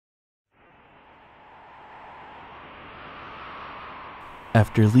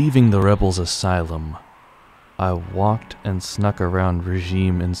After leaving the rebels' asylum, I walked and snuck around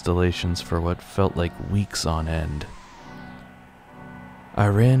regime installations for what felt like weeks on end. I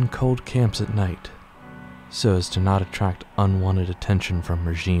ran cold camps at night, so as to not attract unwanted attention from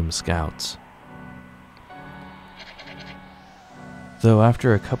regime scouts. Though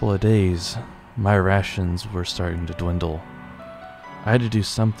after a couple of days, my rations were starting to dwindle. I had to do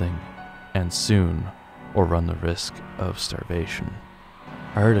something, and soon, or run the risk of starvation.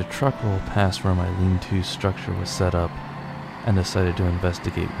 I heard a truck roll past where my lean-to structure was set up and decided to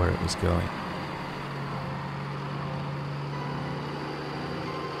investigate where it was going.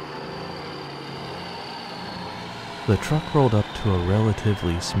 The truck rolled up to a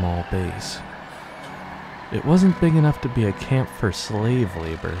relatively small base. It wasn't big enough to be a camp for slave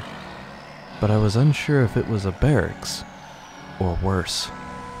labor, but I was unsure if it was a barracks, or worse,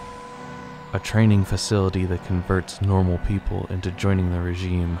 a training facility that converts normal people into joining the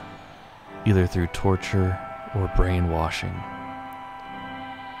regime, either through torture or brainwashing.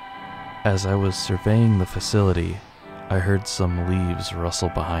 As I was surveying the facility, I heard some leaves rustle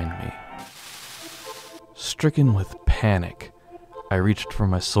behind me. Stricken with panic, I reached for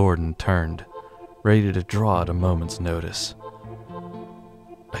my sword and turned, ready to draw at a moment's notice.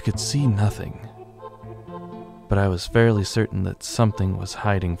 I could see nothing, but I was fairly certain that something was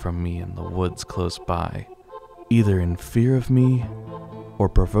hiding from me in the woods close by, either in fear of me or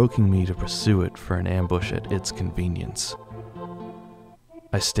provoking me to pursue it for an ambush at its convenience.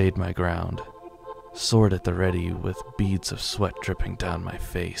 I stayed my ground, sword at the ready with beads of sweat dripping down my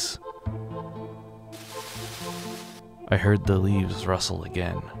face. I heard the leaves rustle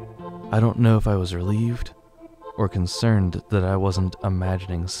again. I don't know if I was relieved or concerned that I wasn't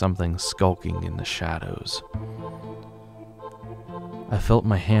imagining something skulking in the shadows. I felt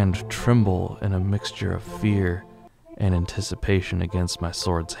my hand tremble in a mixture of fear and anticipation against my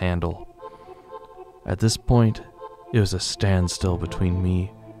sword's handle. At this point, it was a standstill between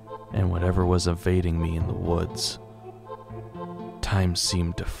me and whatever was evading me in the woods. Time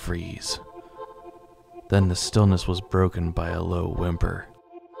seemed to freeze. Then the stillness was broken by a low whimper.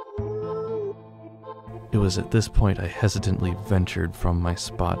 It was at this point I hesitantly ventured from my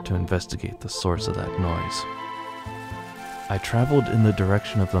spot to investigate the source of that noise. I traveled in the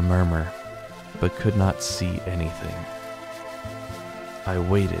direction of the murmur, but could not see anything. I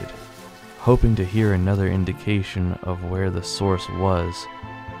waited, hoping to hear another indication of where the source was,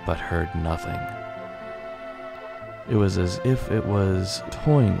 but heard nothing. It was as if it was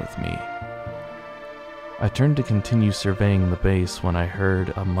toying with me. I turned to continue surveying the base when I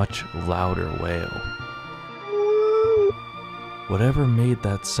heard a much louder wail. Whatever made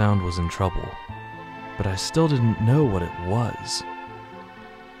that sound was in trouble, but I still didn't know what it was.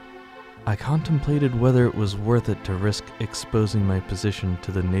 I contemplated whether it was worth it to risk exposing my position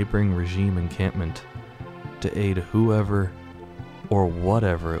to the neighboring regime encampment to aid whoever or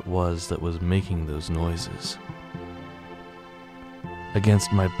whatever it was that was making those noises.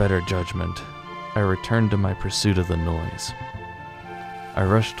 Against my better judgment, I returned to my pursuit of the noise. I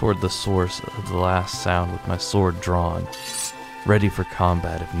rushed toward the source of the last sound with my sword drawn, ready for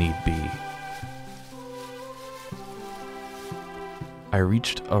combat if need be. I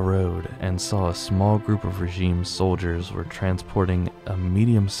reached a road and saw a small group of regime soldiers were transporting a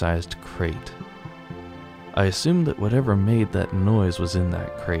medium-sized crate. I assumed that whatever made that noise was in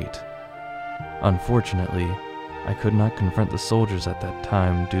that crate. Unfortunately, I could not confront the soldiers at that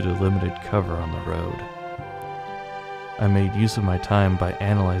time due to limited cover on the road. I made use of my time by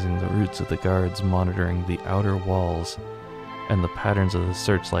analyzing the routes of the guards monitoring the outer walls and the patterns of the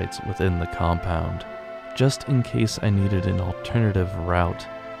searchlights within the compound, just in case I needed an alternative route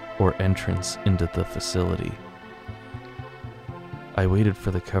or entrance into the facility. I waited for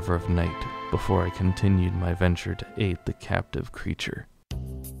the cover of night before I continued my venture to aid the captive creature.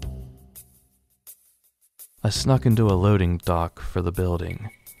 I snuck into a loading dock for the building.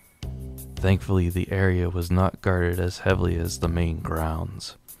 Thankfully, the area was not guarded as heavily as the main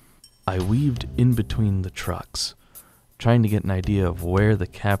grounds. I weaved in between the trucks, trying to get an idea of where the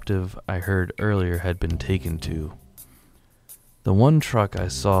captive I heard earlier had been taken to. The one truck I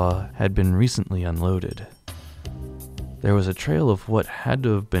saw had been recently unloaded. There was a trail of what had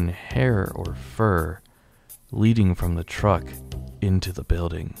to have been hair or fur leading from the truck into the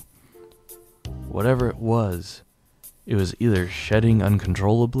building. Whatever it was either shedding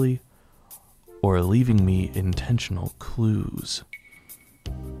uncontrollably or leaving me intentional clues.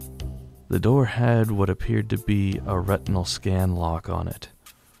 The door had what appeared to be a retinal scan lock on it.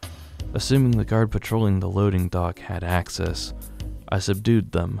 Assuming the guard patrolling the loading dock had access, I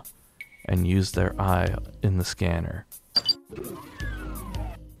subdued them and used their eye in the scanner.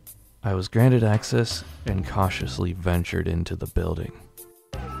 I was granted access and cautiously ventured into the building.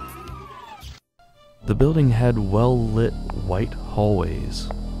 The building had well-lit white hallways.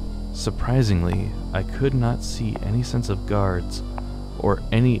 Surprisingly, I could not see any sense of guards or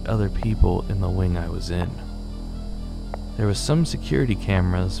any other people in the wing I was in. There was some security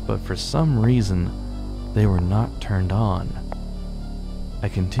cameras, but for some reason, they were not turned on. I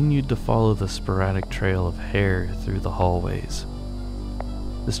continued to follow the sporadic trail of hair through the hallways.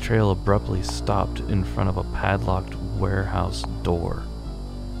 This trail abruptly stopped in front of a padlocked warehouse door.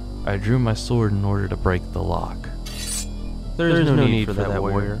 I drew my sword in order to break the lock. There is no need for that,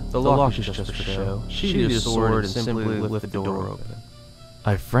 warrior. The lock is just for show. Sheathe your sword and simply lift the door open.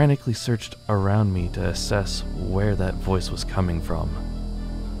 I frantically searched around me to assess where that voice was coming from.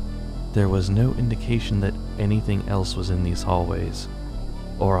 There was no indication that anything else was in these hallways,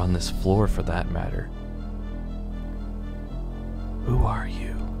 or on this floor for that matter. Who are you?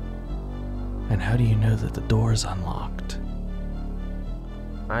 And how do you know that the door is unlocked?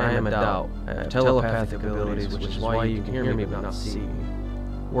 I am a doubt. I have telepathic abilities, which is why you can hear me but not see me.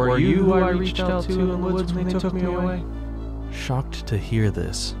 Were you who I reached out to in the woods when they took me away? Shocked to hear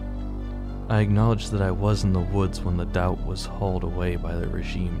this, I acknowledged that I was in the woods when the doubt was hauled away by the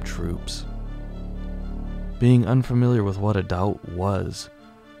regime troops. Being unfamiliar with what a doubt was,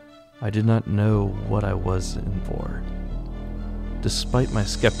 I did not know what I was in for. Despite my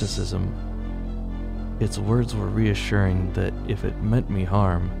skepticism, its words were reassuring that if it meant me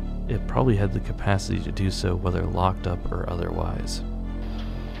harm, it probably had the capacity to do so whether locked up or otherwise.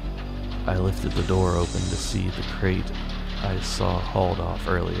 I lifted the door open to see the crate I saw hauled off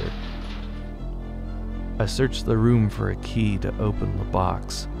earlier. I searched the room for a key to open the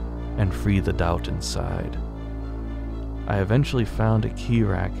box and free the doubt inside. I eventually found a key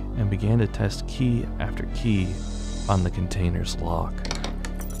rack and began to test key after key on the container's lock.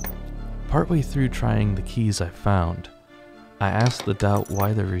 Partway through trying the keys I found, I asked the doubt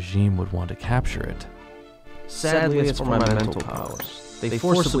why the regime would want to capture it. Sadly, it's for my mental powers. They've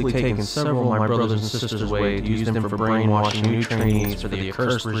forcibly taken several of my brothers and sisters away to use them for brainwashing new trainees for the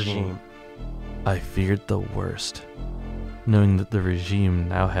accursed regime. I feared the worst, knowing that the regime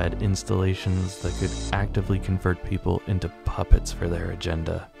now had installations that could actively convert people into puppets for their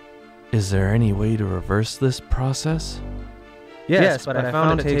agenda. Is there any way to reverse this process? Yes, but I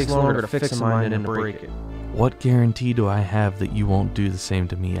found it takes longer to fix a mind than to break it. What guarantee do I have that you won't do the same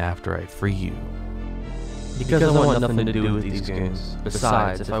to me after I free you? Because I want nothing to do with these goons.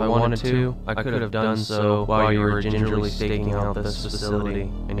 Besides, if I wanted to, I could have done so while you were gingerly staking out this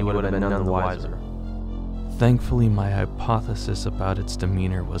facility, and you would have been none the wiser. Thankfully, my hypothesis about its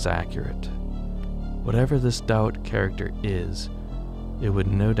demeanor was accurate. Whatever this doubt character is, it would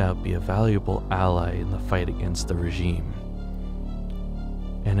no doubt be a valuable ally in the fight against the regime.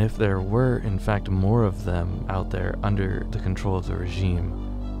 And if there were, in fact, more of them out there under the control of the regime,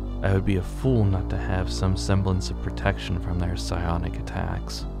 I would be a fool not to have some semblance of protection from their psionic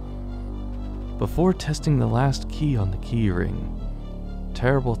attacks. Before testing the last key on the key ring,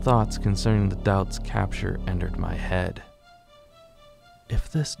 terrible thoughts concerning the doubt's capture entered my head.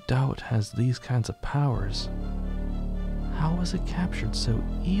 If this doubt has these kinds of powers, how was it captured so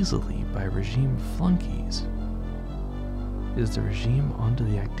easily by regime flunkies? Is the regime onto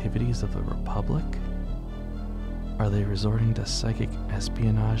the activities of the Republic? Are they resorting to psychic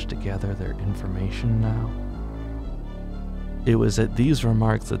espionage to gather their information now? It was at these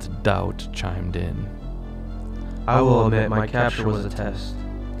remarks that the doubt chimed in. I will admit my capture was a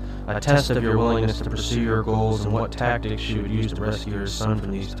test of your willingness to pursue your goals and what tactics you would use to rescue your son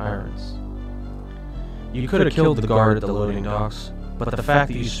from these tyrants. You could have killed the guard at the loading docks, but the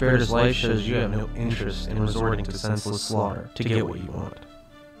fact that you spared his life shows you have no interest in resorting to senseless slaughter to get what you want.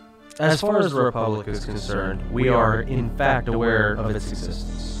 As far as the Republic is concerned, we are in fact aware of its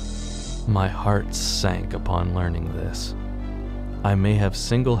existence. My heart sank upon learning this. I may have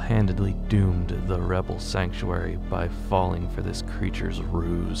single-handedly doomed the rebel sanctuary by falling for this creature's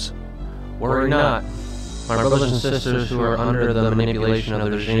ruse. Worry not. My brothers and sisters who are under the manipulation of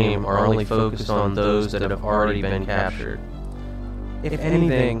the regime are only focused on those that have already been captured. If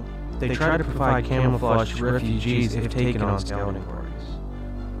anything, they try to provide camouflage to refugees if taken on scouting parties.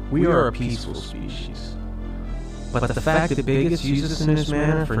 We are a peaceful species. But the fact that bigots use us in this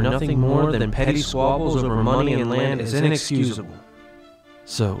manner for nothing more than petty squabbles over money and land is inexcusable.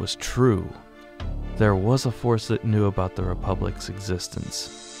 So it was true. There was a force that knew about the Republic's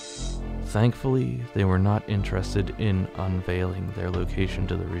existence. Thankfully, they were not interested in unveiling their location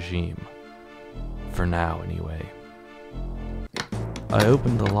to the regime. For now, anyway. I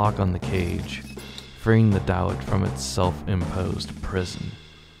opened the lock on the cage, freeing the doubt from its self-imposed prison.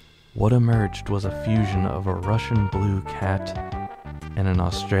 What emerged was a fusion of a Russian blue cat and an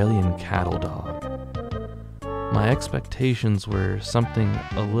Australian cattle dog. My expectations were something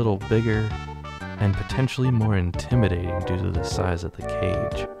a little bigger and potentially more intimidating due to the size of the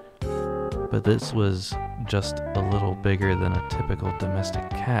cage. But this was just a little bigger than a typical domestic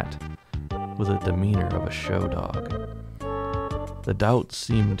cat, with a demeanor of a show dog. The doubt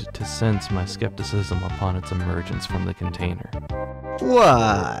seemed to sense my skepticism upon its emergence from the container.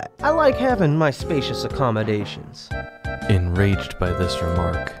 Why, I like having my spacious accommodations. Enraged by this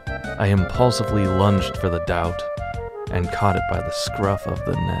remark, I impulsively lunged for the doubt and caught it by the scruff of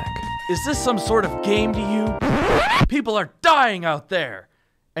the neck. Is this some sort of game to you? People are dying out there,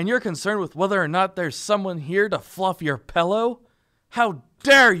 and you're concerned with whether or not there's someone here to fluff your pillow? How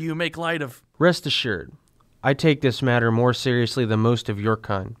dare you make light of... Rest assured, I take this matter more seriously than most of your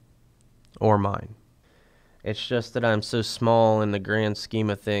kind. Or mine. It's just that I'm so small in the grand scheme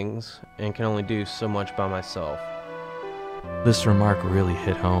of things and can only do so much by myself. This remark really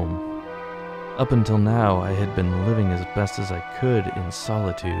hit home. Up until now, I had been living as best as I could in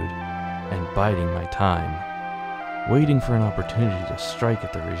solitude and biding my time, waiting for an opportunity to strike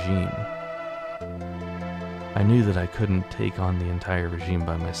at the regime. I knew that I couldn't take on the entire regime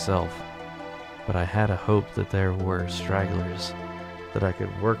by myself, but I had a hope that there were stragglers that I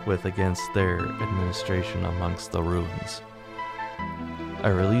could work with against their administration amongst the ruins. I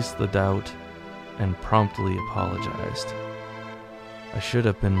released the doubt and promptly apologized. I should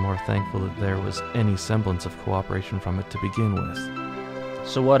have been more thankful that there was any semblance of cooperation from it to begin with.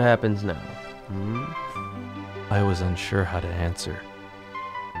 So what happens now? I was unsure how to answer.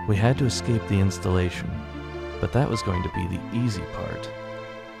 We had to escape the installation, but that was going to be the easy part.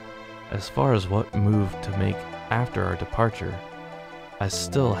 As far as what move to make after our departure, I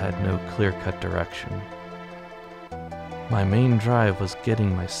still had no clear-cut direction. My main drive was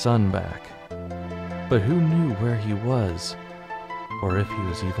getting my son back, but who knew where he was, or if he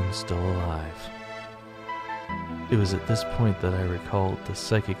was even still alive? It was at this point that I recalled the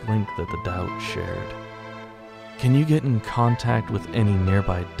psychic link that the doubt shared. Can you get in contact with any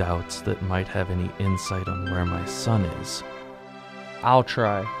nearby doubts that might have any insight on where my son is? I'll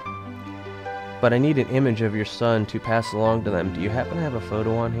try. But I need an image of your son to pass along to them. Do you happen to have a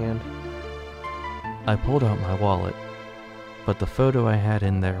photo on hand? I pulled out my wallet, but the photo I had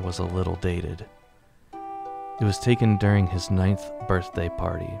in there was a little dated. It was taken during his 9th birthday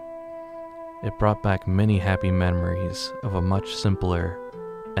party. It brought back many happy memories of a much simpler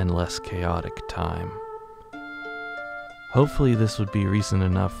and less chaotic time. Hopefully this would be reason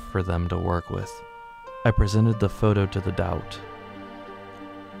enough for them to work with. I presented the photo to the doubt.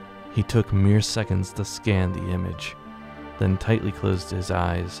 He took mere seconds to scan the image, then tightly closed his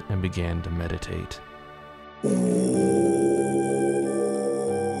eyes and began to meditate.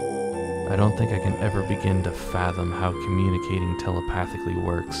 I don't think I can ever begin to fathom how communicating telepathically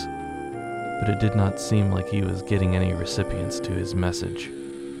works, but it did not seem like he was getting any recipients to his message.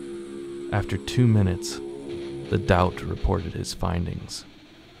 After 2 minutes, the doubt reported his findings.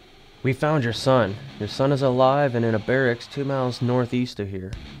 We found your son. Your son is alive and in a barracks 2 miles northeast of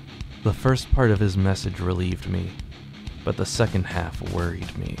here. The first part of his message relieved me, but the second half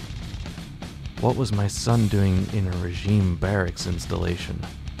worried me. What was my son doing in a regime barracks installation?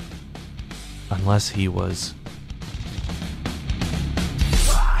 Unless he was...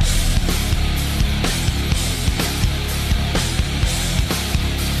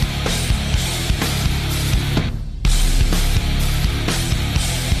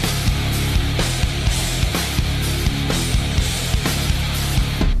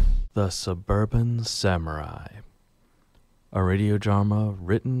 The Suburban Samurai, a radio drama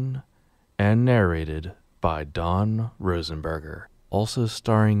written and narrated by Don Rosenberger, also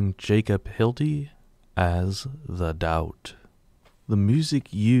starring Jacob Hilty as the Doubt. The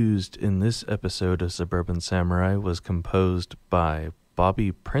music used in this episode of Suburban Samurai was composed by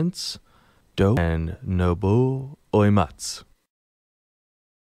Bobby Prince, Do, and Nobuo Oematsu.